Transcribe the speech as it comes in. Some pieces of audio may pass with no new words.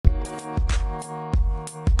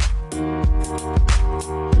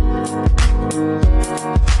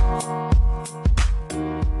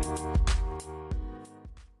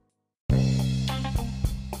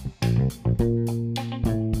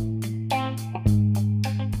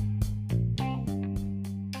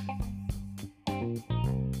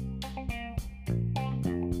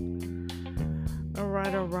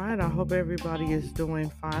All right. I hope everybody is doing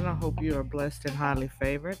fine. I hope you are blessed and highly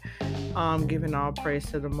favored. Giving all praise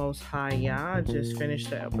to the Most High Yah. I just finished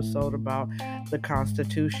the episode about the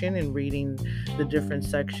Constitution and reading the different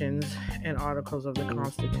sections and articles of the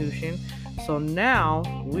Constitution. So now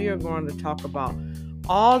we are going to talk about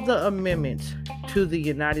all the amendments to the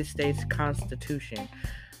United States Constitution.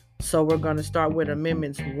 So we're going to start with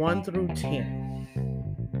amendments 1 through 10.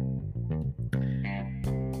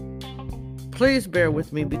 Please bear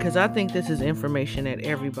with me because I think this is information that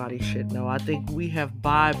everybody should know. I think we have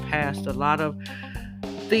bypassed a lot of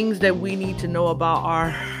things that we need to know about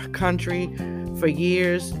our country for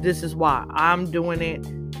years. This is why I'm doing it.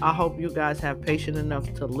 I hope you guys have patience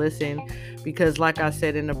enough to listen because, like I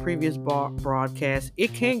said in the previous broadcast,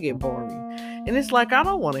 it can get boring. And it's like, I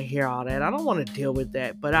don't want to hear all that. I don't want to deal with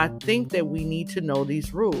that. But I think that we need to know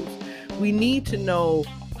these rules. We need to know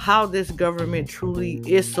how this government truly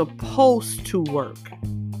is supposed to work.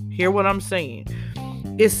 Hear what I'm saying?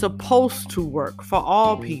 It's supposed to work for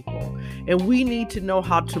all people. And we need to know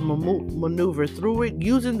how to maneuver through it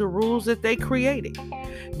using the rules that they created.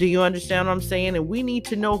 Do you understand what I'm saying? And we need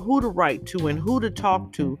to know who to write to and who to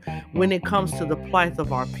talk to when it comes to the plight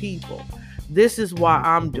of our people. This is why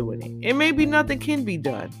I'm doing it. And maybe nothing can be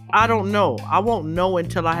done. I don't know. I won't know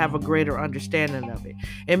until I have a greater understanding of it.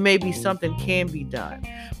 And maybe something can be done.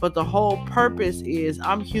 But the whole purpose is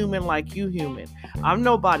I'm human like you human. I'm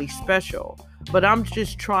nobody special. But I'm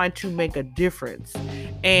just trying to make a difference.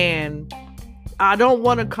 And I don't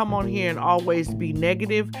want to come on here and always be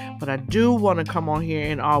negative, but I do want to come on here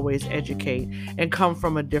and always educate and come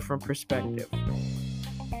from a different perspective.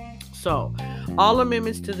 So, all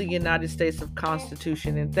amendments to the United States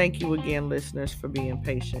Constitution, and thank you again, listeners, for being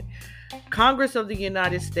patient. Congress of the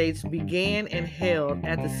United States began and held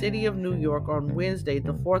at the city of New York on Wednesday,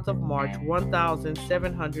 the 4th of March,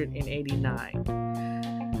 1789.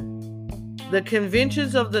 The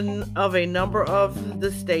conventions of a number of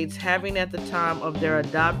the states having at the time of their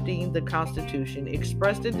adopting the Constitution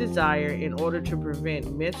expressed a desire in order to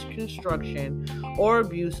prevent misconstruction or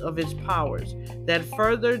abuse of its powers that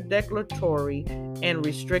further declaratory and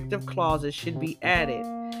restrictive clauses should be added,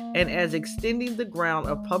 and as extending the ground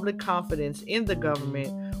of public confidence in the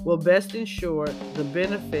government will best ensure the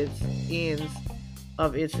benefits ends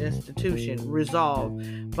of its institution.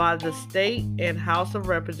 Resolved by the State and House of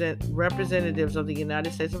Representatives of the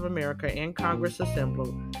United States of America and Congress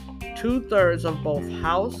assembled, 2/3 of both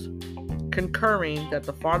House concurring that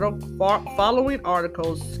the following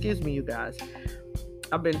articles, excuse me, you guys,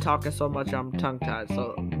 I've been talking so much I'm tongue-tied,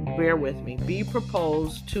 so bear with me, be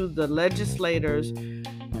proposed to the legislators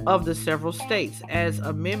of the several states as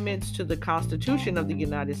amendments to the Constitution of the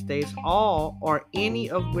United States, all or any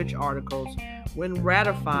of which articles, when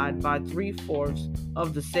ratified by 3/4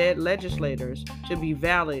 of the said legislators, to be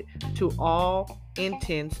valid to all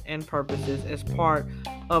intents and purposes as part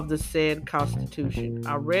of the said Constitution.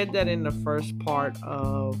 I read that in the first part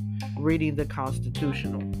of reading the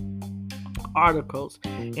constitutional articles.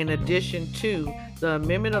 In addition to the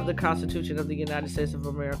amendment of the Constitution of the United States of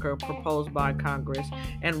America proposed by Congress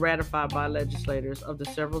and ratified by legislators of the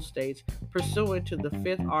several states pursuant to the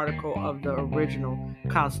 5th article of the original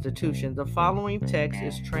Constitution. The following text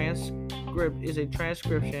is a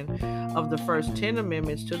transcription of the first 10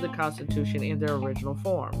 amendments to the Constitution in their original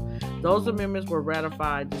form. Those amendments were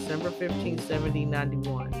ratified December 15,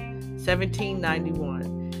 1791,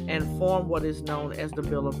 and form what is known as the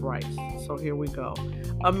Bill of Rights. So here we go.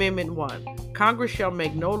 Amendment 1. Congress shall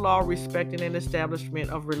make no law respecting an establishment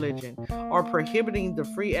of religion, or prohibiting the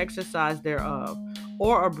free exercise thereof,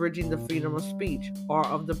 or abridging the freedom of speech, or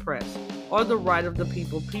of the press, or the right of the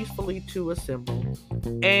people peacefully to assemble,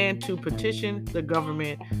 and to petition the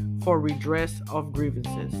government for redress of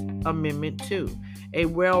grievances. Amendment 2. A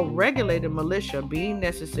well-regulated militia being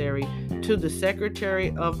necessary to the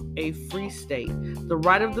Secretary of a free state, the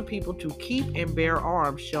right of the people to keep and bear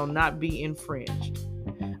arms shall not be infringed.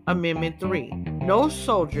 Amendment 3. No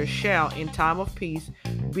soldier shall, in time of peace,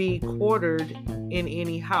 be quartered in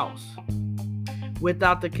any house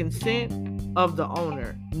without the consent of the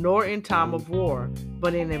owner, nor in time of war,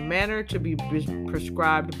 but in a manner to be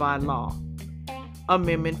prescribed by law.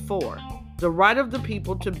 Amendment 4. The right of the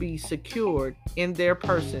people to be secured in their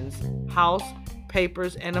persons, house,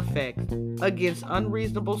 papers, and effects against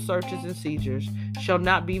unreasonable searches and seizures shall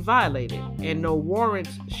not be violated, and no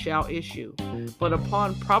warrants shall issue, but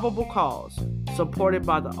upon probable cause, supported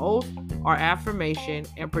by the oath or affirmation,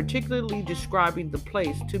 and particularly describing the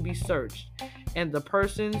place to be searched, and the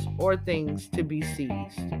persons or things to be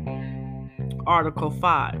seized. Article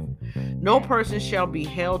 5. No person shall be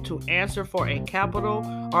held to answer for a capital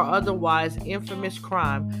or otherwise infamous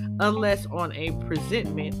crime unless on a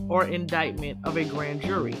presentment or indictment of a grand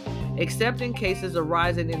jury, except in cases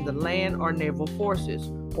arising in the land or naval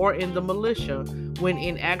forces, or in the militia, when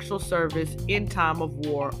in actual service in time of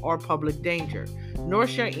war or public danger. Nor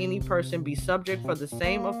shall any person be subject for the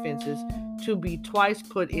same offenses to be twice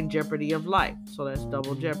put in jeopardy of life, so that's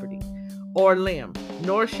double jeopardy, or limb,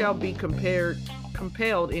 nor shall be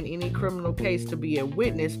compelled in any criminal case to be a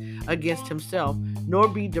witness against himself, nor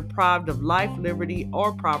be deprived of life, liberty,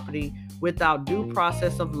 or property without due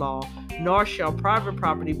process of law, nor shall private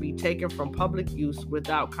property be taken from public use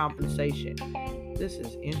without compensation. This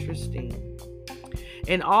is interesting.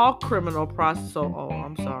 In all criminal process,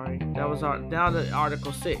 that was down to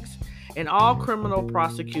Article 6. In all criminal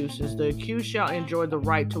prosecutions, the accused shall enjoy the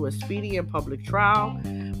right to a speedy and public trial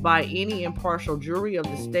by any impartial jury of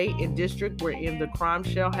the state and district wherein the crime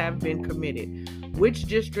shall have been committed, which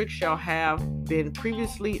district shall have been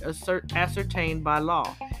previously ascertained by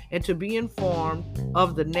law, and to be informed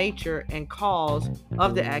of the nature and cause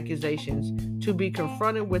of the accusations, to be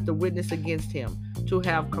confronted with the witness against him, to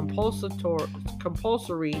have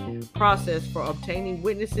compulsory process for obtaining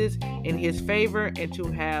witnesses in his favor, and to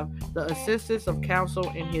have the assistance of counsel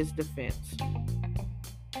in his defense.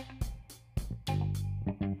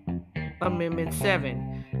 Amendment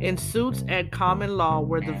 7. In suits at common law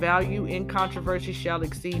where the value in controversy shall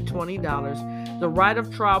exceed $20, the right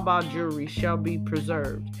of trial by jury shall be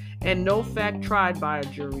preserved, and no fact tried by a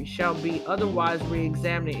jury shall be otherwise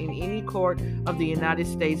re-examined in any court of the United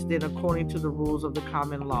States than according to the rules of the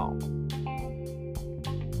common law.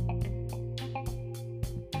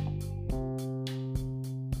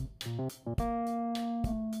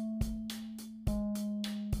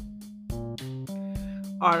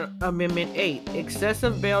 Amendment 8.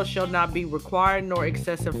 Excessive bail shall not be required, nor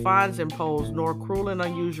excessive fines imposed, nor cruel and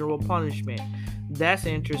unusual punishment. That's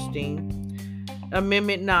interesting.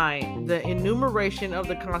 Amendment 9. The enumeration of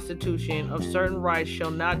the Constitution of certain rights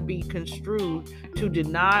shall not be construed to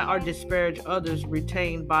deny or disparage others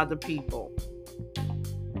retained by the people.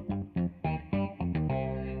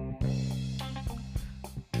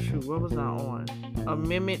 What was I on?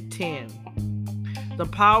 Amendment 10. The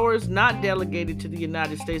powers not delegated to the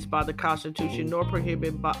United States by the Constitution nor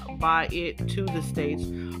prohibited by it to the states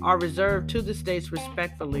are reserved to the states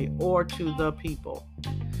respectively or to the people.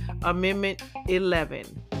 Amendment 11.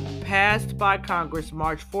 Passed by Congress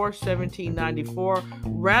March 4, 1794,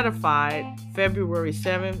 ratified February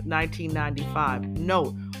 7, 1995.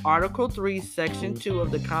 Note, Article 3, Section 2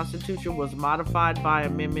 of the Constitution was modified by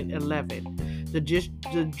Amendment 11. The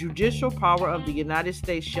judicial power of the United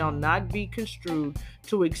States shall not be construed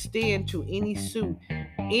to extend to any suit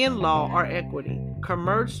in law or equity,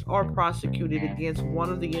 commenced or prosecuted against one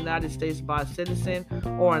of the United States by a citizen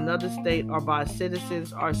or another state, or by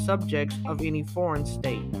citizens or subjects of any foreign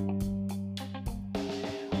state.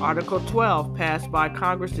 Article 12, passed by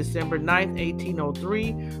Congress December 9,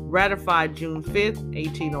 1803, ratified June 5,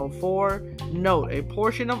 1804. Note, a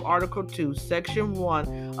portion of Article 2, Section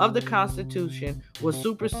 1 of the Constitution was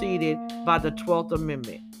superseded by the 12th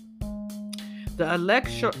Amendment. The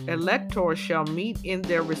electors shall meet in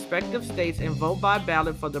their respective states and vote by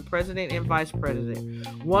ballot for the president and vice president,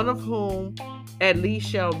 one of whom at least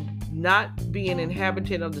shall not be an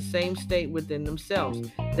inhabitant of the same state within themselves.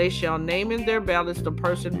 They shall name in their ballots the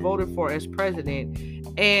person voted for as president,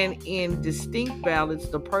 and in distinct ballots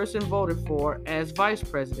the person voted for as vice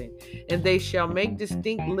president. And they shall make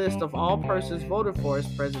distinct list of all persons voted for as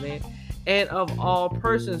president, and of all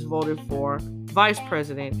persons voted for vice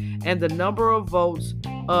president, and the number of votes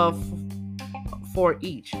for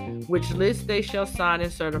each, which list they shall sign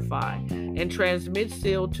and certify, and transmit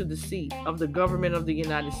sealed to the seat of the government of the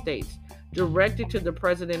United States, directed to the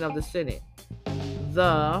President of the Senate.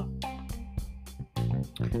 The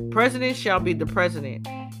President shall be the President,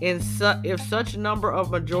 if such number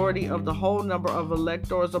of majority of the whole number of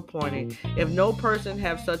electors appointed. If no person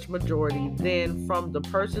have such majority, then from the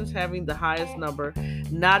persons having the highest number,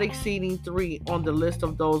 not exceeding 3 on the list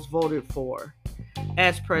of those voted for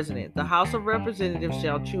as president. The House of Representatives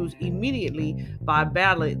shall choose immediately by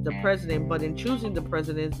ballot the president, but in choosing the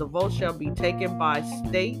president, the vote shall be taken by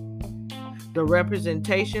state, the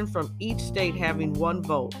representation from each state having 1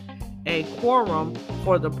 vote. A quorum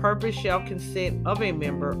for the purpose shall consist of a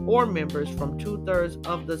member or members from 2/3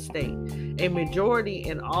 of the state. A majority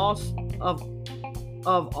in all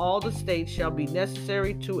of all the states shall be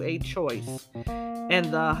necessary to a choice. And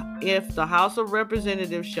if the House of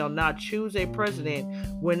Representatives shall not choose a president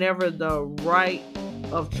whenever the right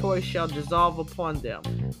of choice shall dissolve upon them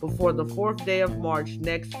before the 4th day of March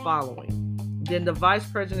next following. Then the vice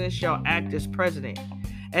president shall act as president,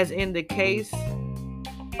 as in the case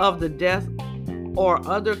of the death or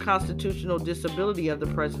other constitutional disability of the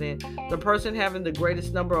president. The person having the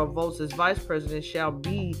greatest number of votes as vice president shall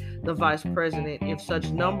be the vice president, if such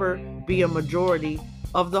number be a majority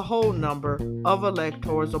of the whole number of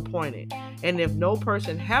electors appointed. And if no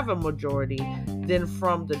person have a majority, then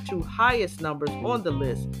from the 2 highest numbers on the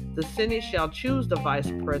list, the Senate shall choose the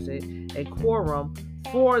vice president. A quorum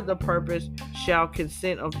for the purpose shall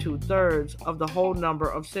consist of 2/3 of the whole number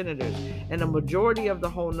of senators, and a majority of the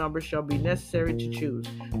whole number shall be necessary to choose.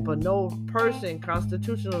 But no person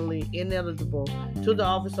constitutionally ineligible to the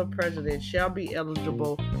office of president shall be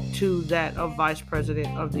eligible to that of vice president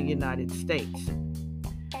of the United States.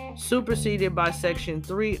 Superseded by Section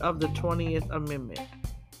 3 of the 20th Amendment.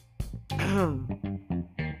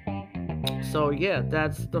 So yeah,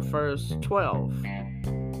 that's the first 12.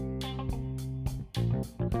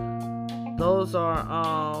 Those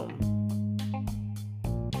are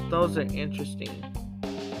interesting.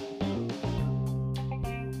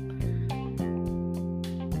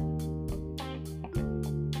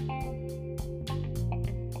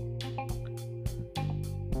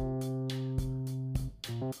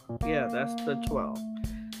 Yeah, that's the 12.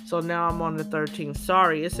 So now I'm on the 13th.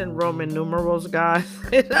 Sorry, it's in Roman numerals, guys.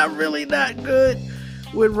 I'm really not good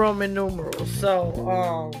with Roman numerals.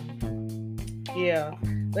 So, yeah.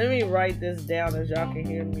 Let me write this down, as y'all can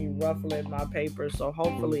hear me ruffling my paper. So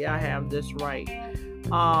hopefully I have this right.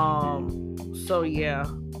 So yeah.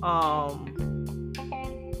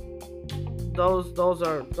 Those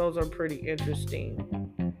are pretty interesting.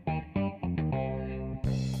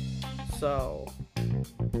 So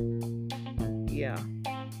yeah.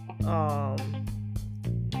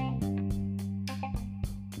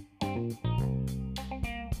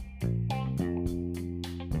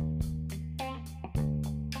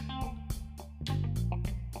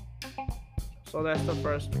 So that's the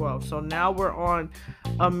first 12. So now we're on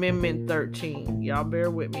Amendment 13. Y'all bear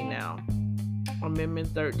with me now. Amendment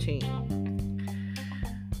 13.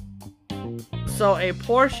 So a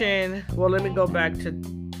portion, well, let me go back to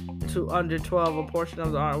under 12, a portion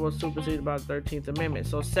of the article was superseded by the 13th Amendment.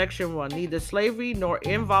 So Section 1, neither slavery nor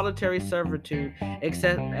involuntary servitude,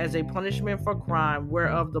 except as a punishment for crime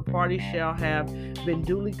whereof the party shall have been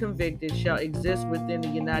duly convicted, shall exist within the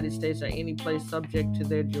United States or any place subject to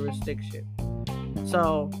their jurisdiction.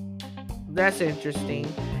 So that's interesting.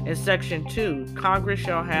 In Section 2, Congress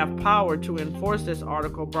shall have power to enforce this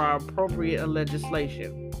article by appropriate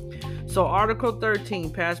legislation. So Article 13,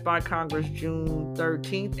 passed by Congress June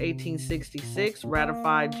 13th, 1866,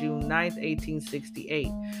 ratified June 9th, 1868.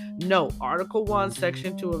 Note, Article 1,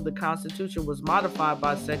 Section 2 of the Constitution was modified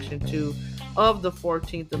by Section 2 of the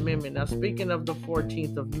 14th Amendment. Now, speaking of the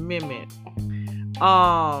 14th Amendment,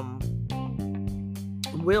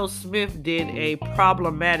 Will Smith did a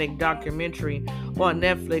problematic documentary on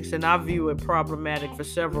Netflix, and I view it problematic for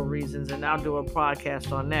several reasons, and I'll do a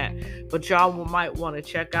podcast on that. But y'all might want to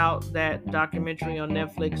check out that documentary on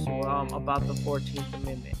Netflix about the 14th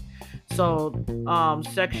Amendment. So,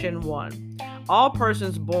 Section 1. All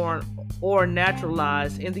persons born or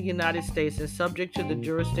naturalized in the United States and subject to the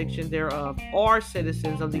jurisdiction thereof are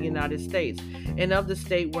citizens of the United States and of the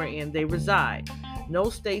state wherein they reside. No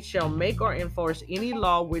state shall make or enforce any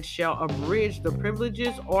law which shall abridge the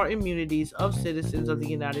privileges or immunities of citizens of the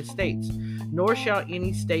United States, nor shall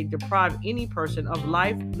any state deprive any person of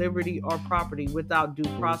life, liberty, or property without due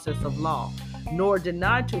process of law, nor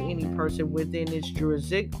deny to any person within its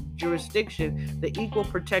jurisdiction the equal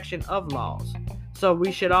protection of laws. So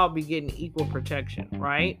we should all be getting equal protection,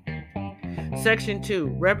 right? Section 2.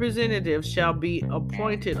 Representatives shall be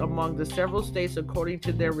appointed among the several states according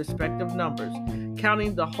to their respective numbers,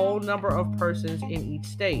 counting the whole number of persons in each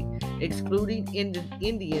state, excluding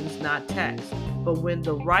Indians not taxed. But when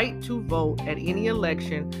the right to vote at any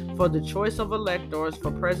election for the choice of electors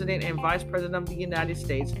for President and Vice President of the United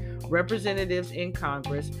States, representatives in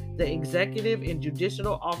Congress, the executive and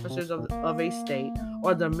judicial officers of a state,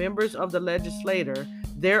 or the members of the legislature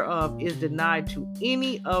thereof is denied to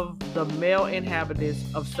any of the male inhabitants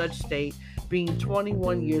of such state being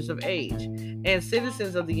 21 years of age, and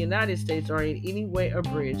citizens of the United States are in any way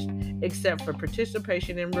abridged, except for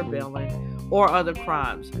participation in rebellion or other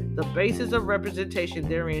crimes. The basis of representation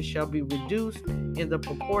therein shall be reduced in the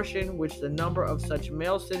proportion which the number of such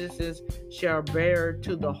male citizens shall bear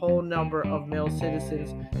to the whole number of male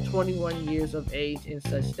citizens 21 years of age in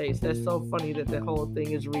such states. That's so funny that the whole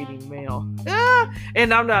thing is reading male.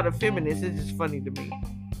 And I'm not a feminist, it's just funny to me.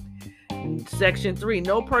 Section 3,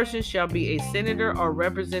 no person shall be a senator or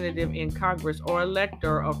representative in Congress or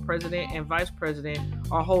elector of president and vice president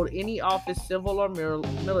or hold any office, civil or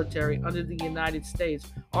military, under the United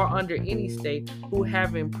States or under any state who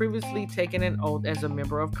having previously taken an oath as a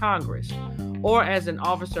member of Congress or as an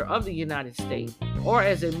officer of the United States or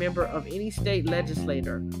as a member of any state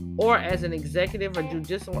legislature or as an executive or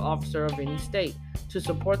judicial officer of any state to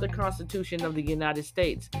support the Constitution of the United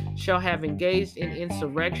States shall have engaged in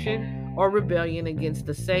insurrection or rebellion against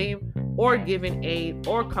the same, or given aid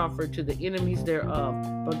or comfort to the enemies thereof.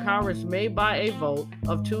 But Congress may, by a vote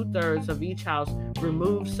of 2/3 of each house,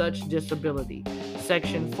 remove such disability.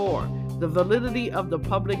 Section 4. The validity of the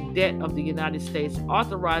public debt of the United States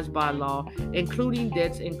authorized by law, including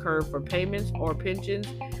debts incurred for payments or pensions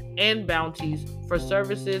and bounties for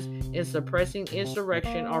services in suppressing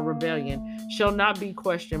insurrection or rebellion, shall not be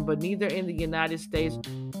questioned, but neither in the United States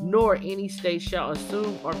nor any state shall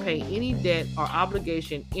assume or pay any debt or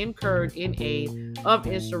obligation incurred in aid of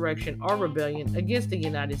insurrection or rebellion against the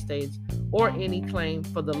United States, or any claim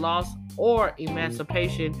for the loss or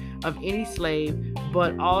emancipation of any slave,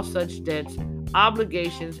 but all such debts,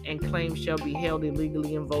 obligations, and claims shall be held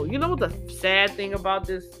illegally in vogue. You know what the sad thing about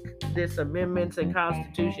this amendments and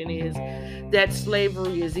Constitution is? That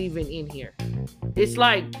slavery is even in here. It's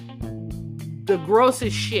like the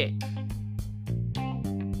grossest shit.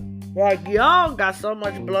 Like, y'all got so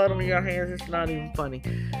much blood on your hands, it's not even funny.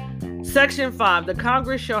 Section 5. The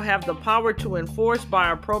Congress shall have the power to enforce by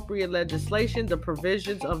appropriate legislation the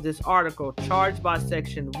provisions of this article charged by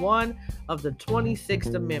Section 1 of the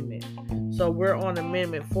 26th Amendment. So we're on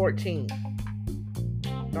Amendment 14.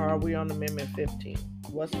 Or are we on Amendment 15?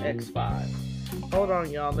 What's X5? Hold on,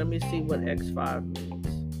 y'all. Let me see what X5 means.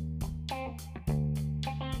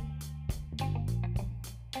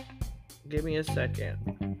 Give me a second.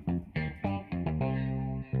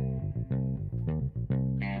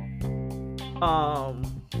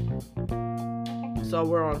 So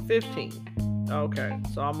we're on 15. Okay,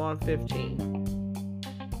 so I'm on 15.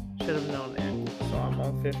 Should have known that. So I'm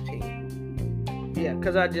on 15. Yeah,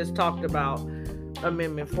 because I just talked about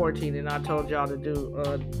Amendment 14 and I told y'all to do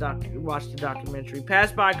watch the documentary.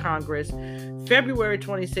 Passed by Congress February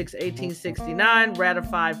 26, 1869,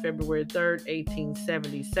 ratified February 3rd,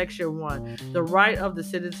 1870. Section 1. The right of the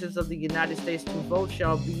citizens of the United States to vote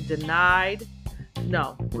shall be denied.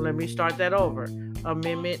 No, let me start that over.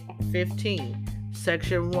 Amendment 15,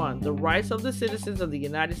 Section 1. The rights of the citizens of the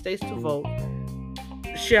United States to vote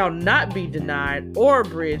shall not be denied or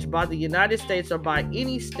abridged by the United States or by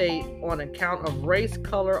any state on account of race,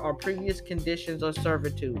 color, or previous conditions of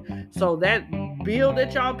servitude. So that bill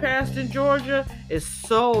that y'all passed in Georgia is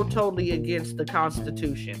so totally against the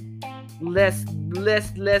Constitution. Let's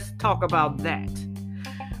talk about that.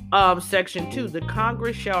 Section 2. The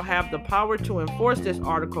Congress shall have the power to enforce this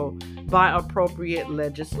article by appropriate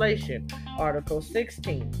legislation. Article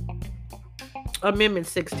 16. Amendment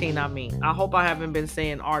 16, I hope I haven't been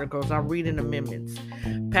saying articles. I'm reading amendments.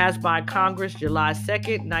 Passed by Congress July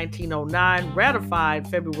 2nd, 1909. Ratified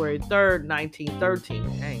February 3rd,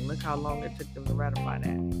 1913. Dang, look how long it took them to ratify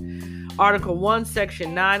that. Article 1,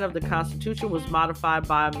 Section 9 of the Constitution was modified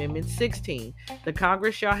by Amendment 16. The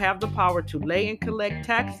Congress shall have the power to lay and collect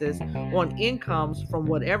taxes on incomes from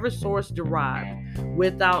whatever source derived,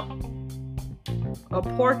 without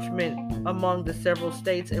apportionment among the several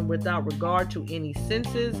states and without regard to any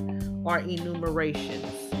census or enumerations.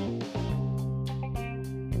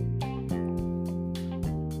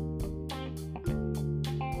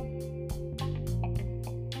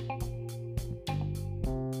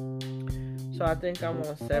 So I think I'm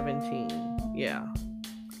on 17. Yeah.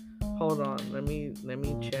 Hold on. Let me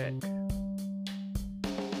check.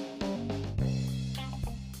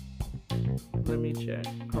 Let me check.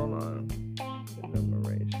 Hold on.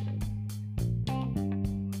 Enumeration.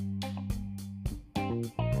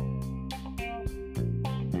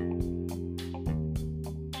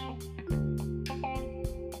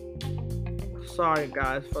 Sorry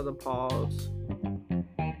guys for the pause.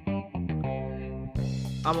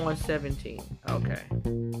 I'm on 17. Okay.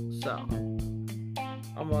 So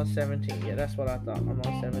I'm on 17. Yeah, that's what I thought. I'm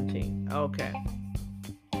on 17. Okay.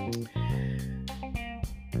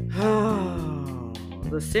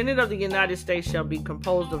 The Senate of the United States shall be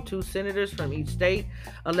composed of 2 senators from each state,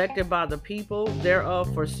 elected by the people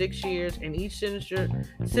thereof for 6 years, and each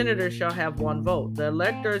senator shall have 1 vote. The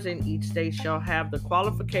electors in each state shall have the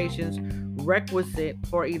qualifications requisite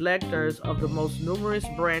for electors of the most numerous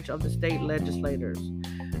branch of the state legislators.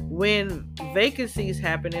 When vacancies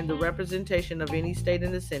happen in the representation of any state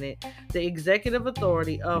in the Senate, the executive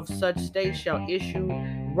authority of such state shall issue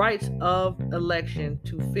rights of election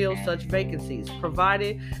to fill such vacancies,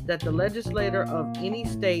 provided that the legislator of any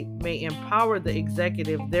state may empower the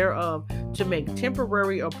executive thereof to make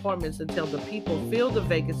temporary appointments until the people fill the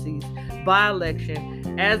vacancies by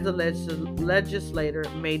election as the legislator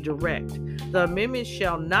may direct. The amendment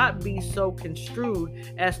shall not be so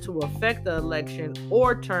construed as to affect the election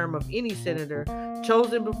or term of any senator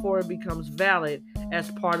chosen before it becomes valid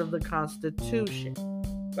as part of the Constitution.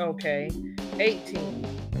 Okay, 18.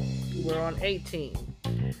 We're on 18.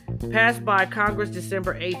 Passed by Congress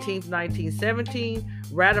December 18, 1917,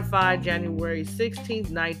 ratified January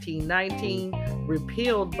 16, 1919,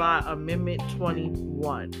 repealed by Amendment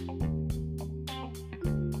 21.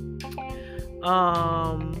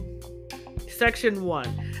 Section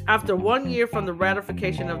 1. After 1 year from the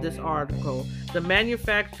ratification of this article, the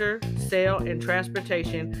manufacture, sale, and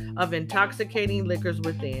transportation of intoxicating liquors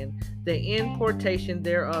within, the importation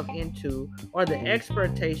thereof into, or the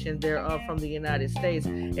exportation thereof from the United States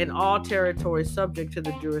and all territories subject to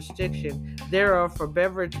the jurisdiction thereof for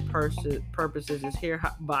beverage purposes is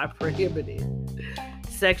hereby prohibited.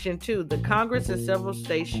 Section 2. The Congress and several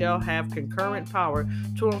states shall have concurrent power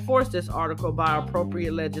to enforce this article by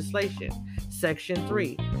appropriate legislation. Section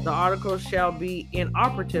 3. The article shall be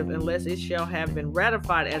inoperative unless it shall have been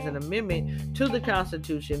ratified as an amendment to the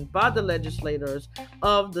Constitution by the legislators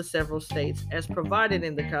of the several states as provided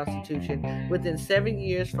in the Constitution within 7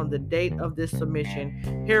 years from the date of this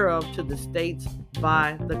submission hereof to the states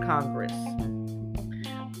by the Congress.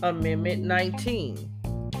 Amendment 19.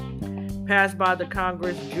 Passed by the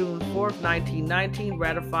Congress June 4, 1919,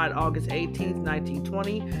 ratified August 18,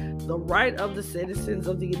 1920. The right of the citizens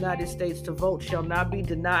of the United States to vote shall not be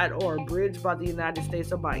denied or abridged by the United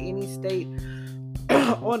States or by any state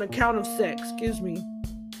on account of sex.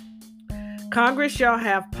 Congress shall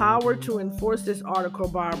have power to enforce this article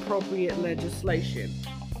by appropriate legislation.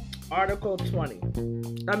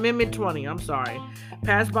 Amendment 20,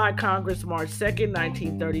 passed by Congress March 2nd,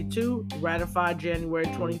 1932, ratified January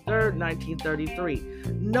 23rd, 1933.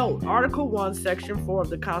 Note, Article 1, Section 4 of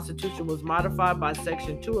the Constitution was modified by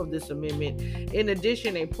Section 2 of this amendment. In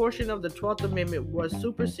addition, a portion of the 12th Amendment was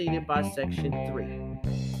superseded by Section 3.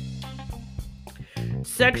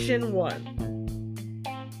 Section 1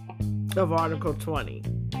 of Article 20.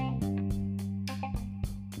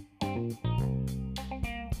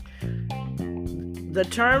 The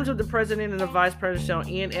terms of the President and the Vice President shall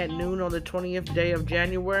end at noon on the 20th day of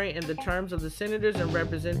January, and the terms of the Senators and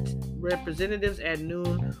Representatives at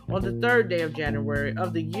noon on the 3rd day of January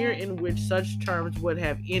of the year in which such terms would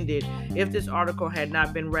have ended if this article had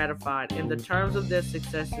not been ratified, and the terms of their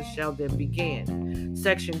successors shall then begin.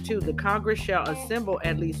 Section 2. The Congress shall assemble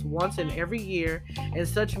at least once in every year, and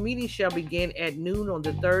such meetings shall begin at noon on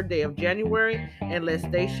the 3rd day of January, unless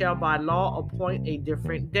they shall by law appoint a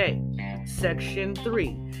different day. Section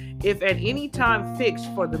 3. If at any time fixed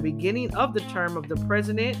for the beginning of the term of the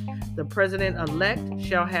President-elect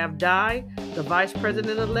shall have died, the Vice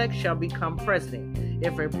President-elect shall become President.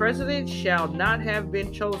 If a President shall not have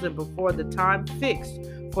been chosen before the time fixed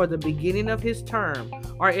for the beginning of his term,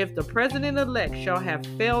 or if the President-elect shall have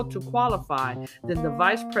failed to qualify, then the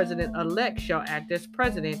Vice President-elect shall act as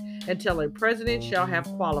President until a President shall have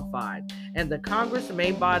qualified, and the Congress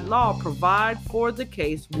may by law provide for the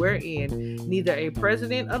case wherein neither a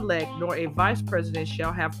President-elect nor a Vice President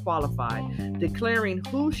shall have qualified, declaring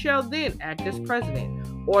who shall then act as President,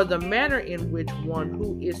 or the manner in which one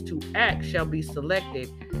who is to act shall be selected,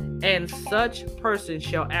 and such person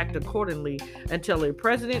shall act accordingly until a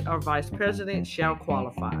President or Vice President shall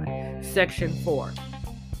qualify. Section 4.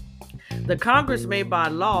 The Congress may by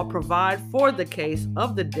law provide for the case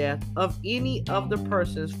of the death of any of the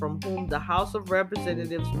persons from whom the House of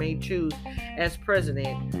Representatives may choose as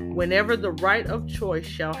President, whenever the right of choice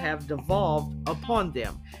shall have devolved upon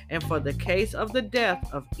them, and for the case of the death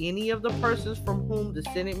of any of the persons from whom the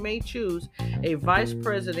Senate may choose a Vice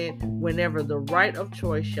President, whenever the right of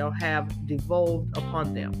choice shall have devolved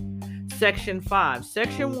upon them. Section 5.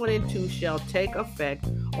 Section 1 and 2 shall take effect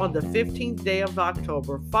on the 15th day of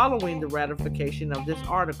October following the ratification of this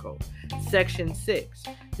article. Section 6.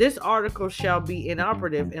 This article shall be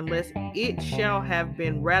inoperative unless it shall have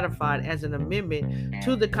been ratified as an amendment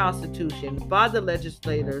to the Constitution by the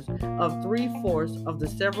legislators of 3/4 of the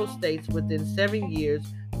several states within 7 years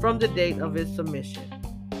from the date of its submission.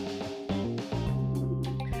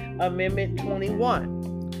 Amendment 21.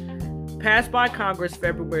 Passed by Congress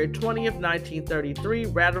February 20th, 1933,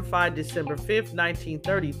 ratified December 5th,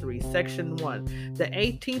 1933. Section 1. The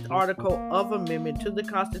 18th article of amendment to the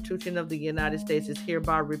Constitution of the United States is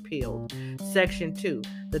hereby repealed. Section 2.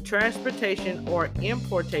 the transportation or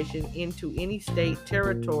importation into any state,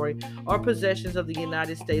 territory, or possessions of the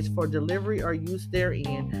United States for delivery or use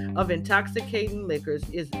therein of intoxicating liquors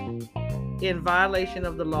is in violation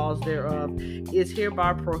of the laws thereof is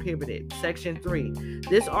hereby prohibited. Section 3.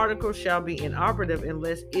 This article shall be inoperative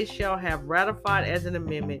unless it shall have ratified as an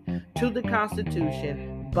amendment to the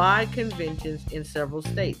Constitution by conventions in several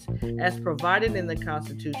states, as provided in the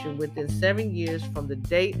Constitution within 7 years from the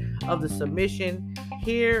date of the submission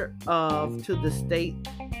hereof to the states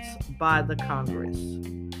by the Congress.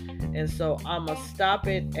 And so I'm going to stop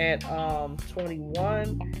it at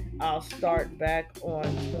 21. I'll start back on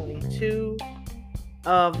 22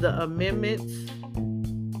 of the amendments.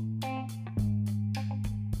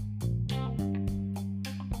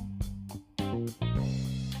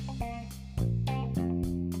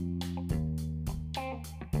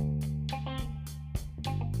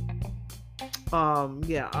 I'm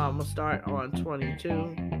going to start on 22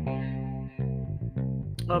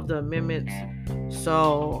 of the amendments.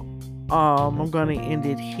 So I'm going to end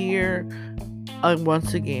it here.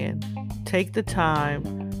 Once again, take the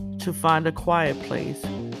time to find a quiet place,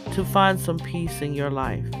 to find some peace in your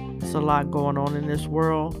life. There's a lot going on in this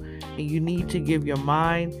world, and you need to give your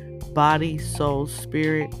mind, body, soul,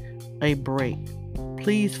 spirit a break.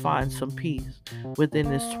 Please find some peace within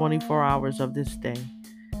this 24 hours of this day.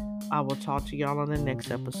 I will talk to y'all on the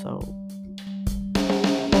next episode.